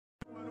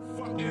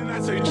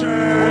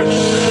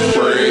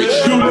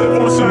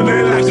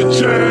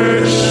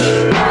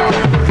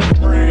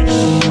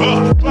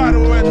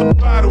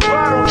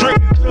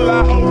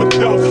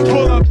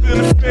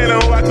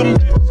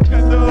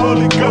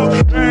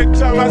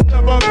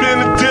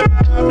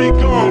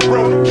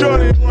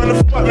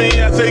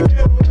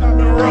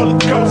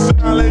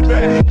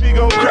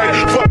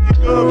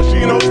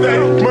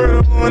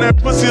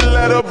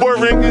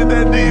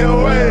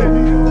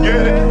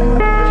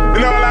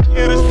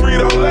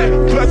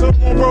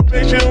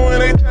bitch when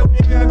they tell me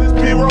I just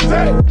be rose.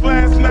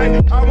 Last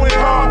night I went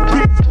hard,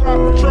 pizza,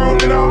 rock,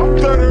 Patron and all.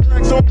 30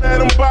 racks on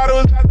them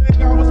bottles, I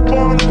think I was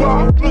born to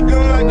bar.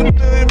 Looking like $1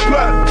 million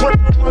plus,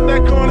 working on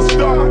that corner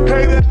store.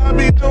 Hey, that I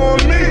be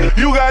doing me,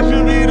 you guys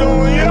should be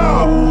doing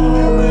y'all.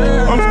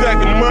 I'm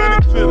stacking money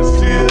to the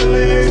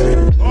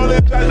ceiling. All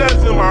the time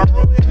that's in my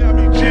room, they got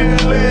me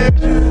chillin'.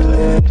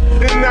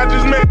 And I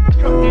just made a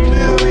couple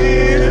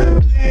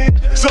million,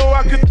 so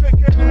I could take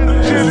it out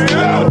and chill it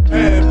out.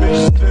 Bad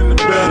bitches in the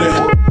building,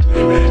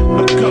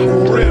 a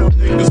couple real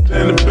niggas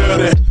in the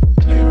building.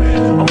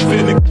 I'm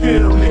finna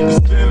kill niggas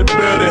in the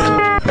building.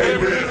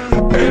 Amen,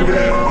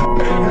 amen,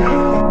 amen.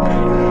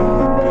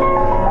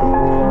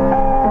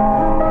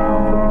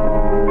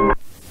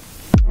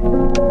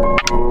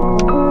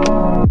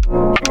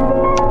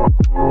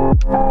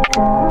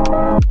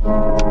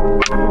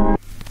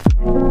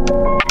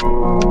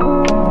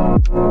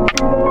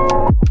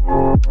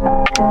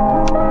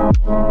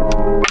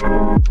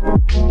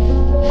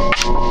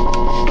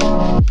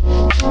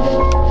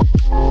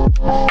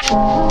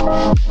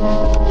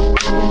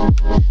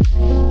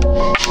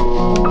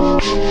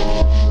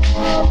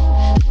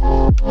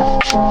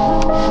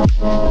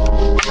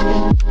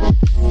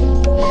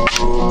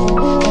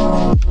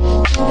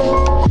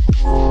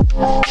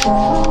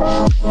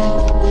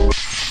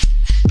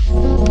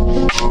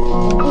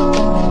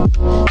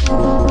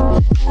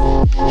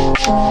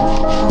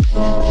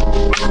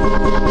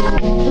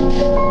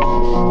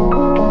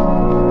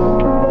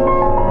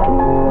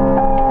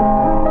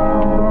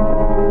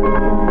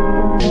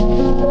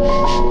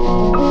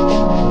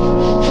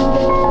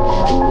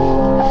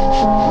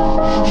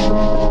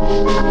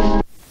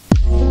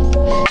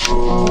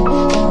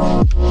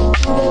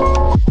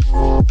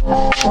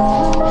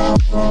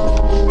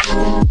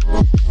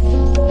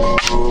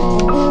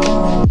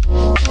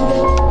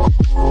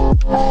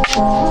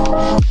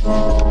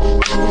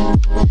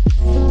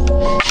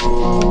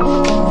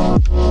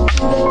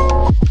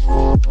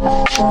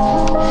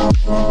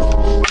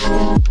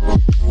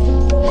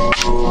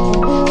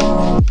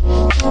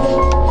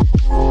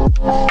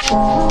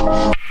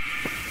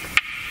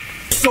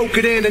 Soak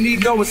it in, I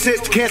need no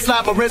assist. Can't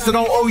slap a wrist, I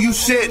don't owe you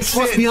shit.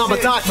 Trust me, I'm a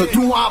doctor,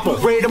 do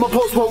operate. I'm a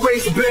post-war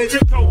race, bitch.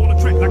 Go on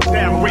a track like a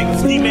damn ring.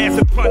 Ski mask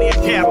and plenty of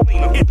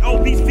Catalina. It's all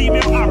these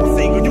female opera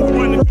singers. You can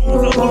run the dudes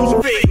or lose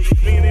your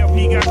fingers. Me and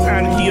LP got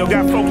time to kill,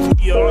 got folks to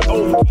kill, on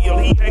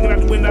overkill. He hanging out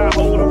the window, I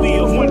hold the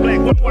wheels. One black,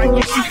 one white,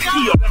 get you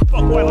killed. That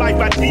fuck boy life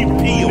by be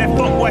repealed. That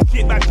fuck boy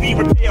shit by be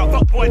repelled.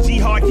 Fuck boy G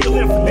hard kill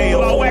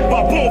infidel. All whack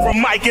by boom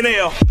from Mike and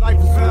L. Life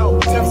is hell,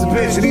 Jeff's a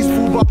bitch, and these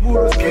food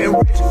booters getting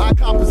rich. I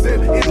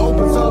composite, it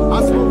opens up,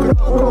 I smoke it up,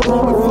 go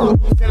home and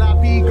fuck. Till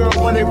I be girl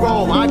when they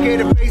roam. I gave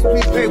a face,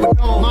 please pay with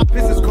dome. My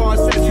business card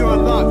says you're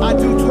in luck. I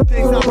do two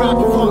things, I rap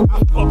and fuck. I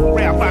fuck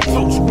rap, I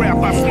coach, rap,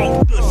 I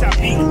smoke, push, I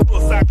beat the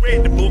puss, I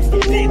read the books,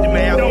 did the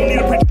math. Don't need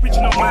a preacher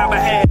preaching on my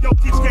behalf. Yo,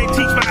 teach can't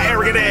teach my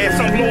arrogant ass.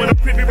 I'm blowing up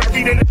privy by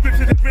reading the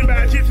scriptures and written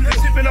by Egyptians and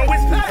sipping on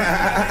whiskey.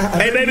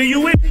 Hey baby,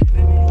 you with me?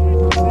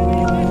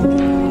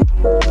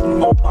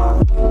 Oh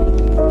my.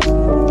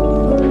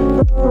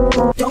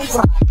 Don't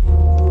cry.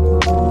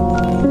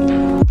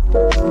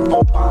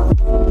 Oh my.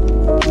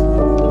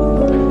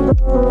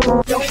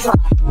 Don't cry.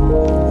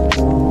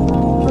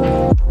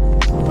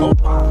 Oh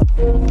my.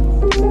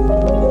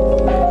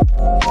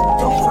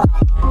 Don't cry.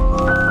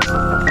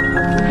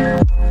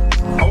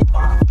 Oh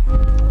my.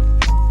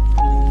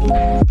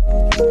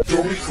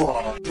 Don't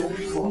cry. Don't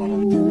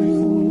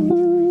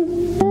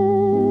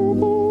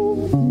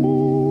cry.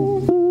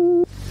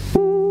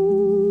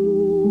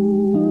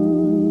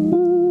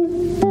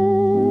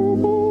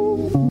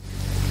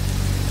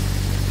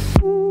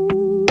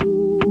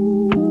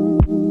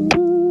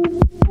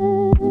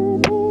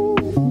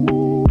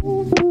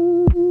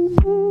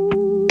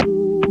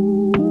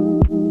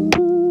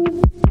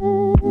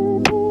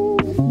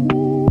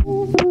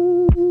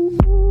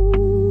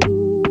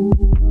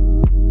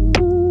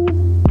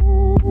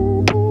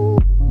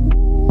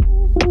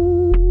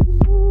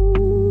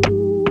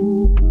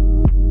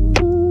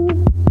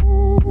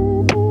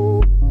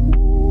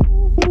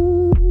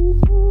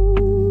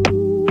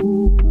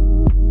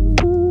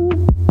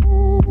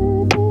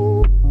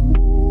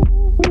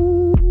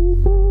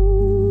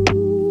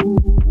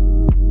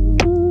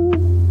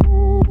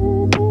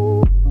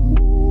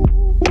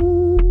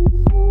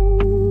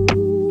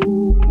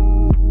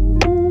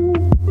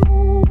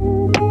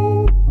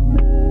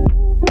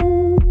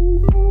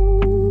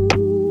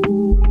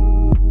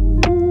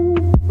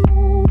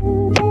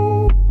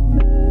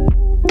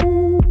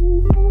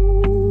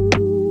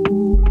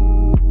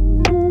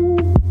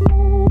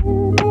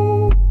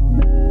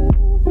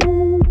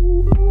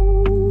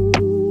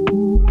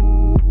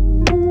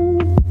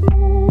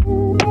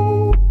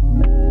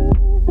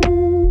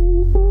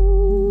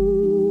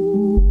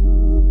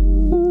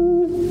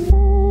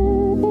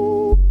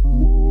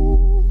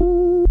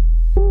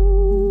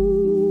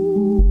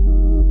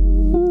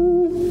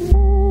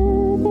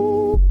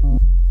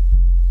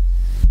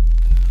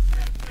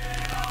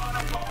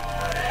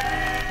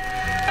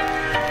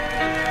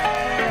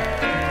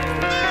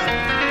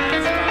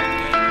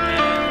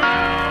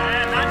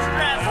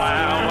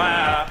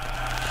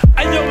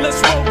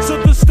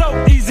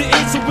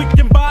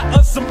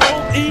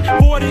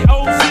 40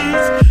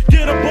 OZs.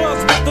 Get a buzz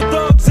with the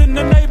thugs in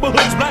the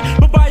neighborhoods black,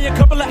 but buy a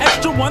couple of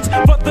extra ones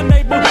for the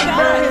neighborhood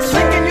rats.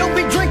 Thinking you'll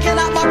be drinking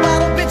out my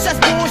bottle, bitch, that's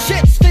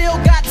bullshit. Still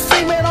got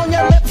semen on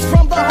your lips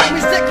from the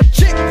homie sick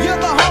chick.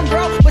 You're the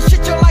homegirl, but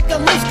shit, you're like a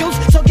loose goose.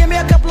 So give me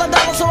a couple of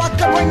dollars so I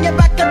can bring you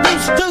back a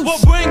deuce. We'll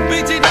bring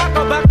BG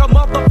Knocker back a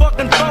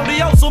motherfucking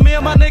 40. So me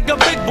and my nigga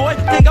Big Boy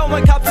can go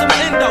and cop some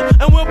Indo,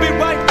 and we'll be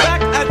right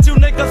back at you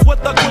niggas with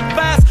a quick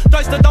fast.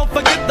 Thursday, don't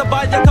forget to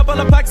buy a couple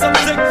of packs of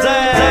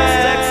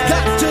zigzags.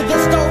 Got to the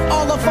stove,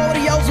 all the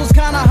 40s was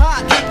kinda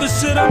hot. Get the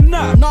shit up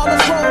now. Now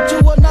let's roll to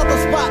another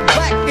spot,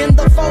 back in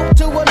the fold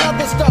to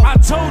another stove. I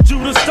told you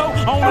to stove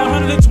on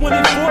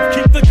 124th,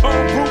 keep the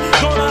cold brew.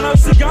 Go down to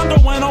Segundo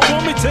and on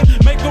Wilmington,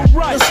 make a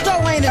right. The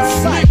stove ain't in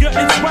sight.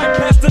 Nigga, it's right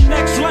past the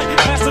next lane,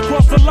 pass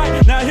across the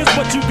light. Now here's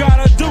what you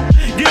gotta do.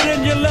 Get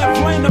in your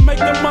left lane to make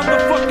the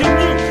motherfucking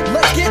U.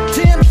 Let's get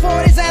 10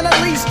 40s and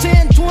at least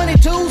 10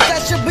 22s.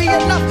 That should be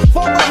enough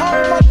for the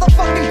whole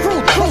motherfucking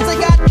crew. Cause they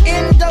got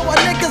endo, a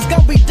niggas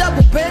gon' be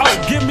double bent.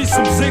 Oh, give me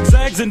some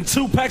zigzags and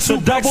 2 packs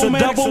of double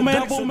man.